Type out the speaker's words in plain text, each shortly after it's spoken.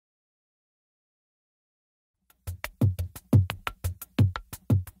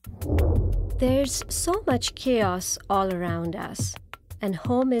There's so much chaos all around us, and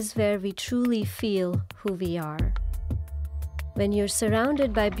home is where we truly feel who we are. When you're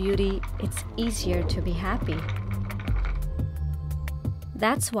surrounded by beauty, it's easier to be happy.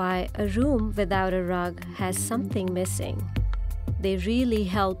 That's why a room without a rug has something missing. They really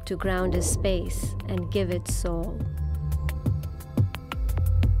help to ground a space and give it soul.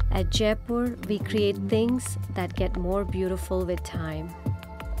 At Jaipur, we create things that get more beautiful with time.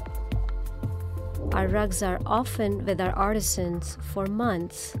 Our rugs are often with our artisans for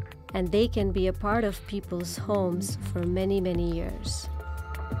months, and they can be a part of people's homes for many, many years.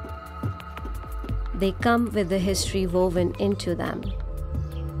 They come with the history woven into them,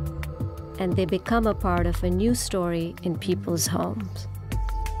 and they become a part of a new story in people's homes.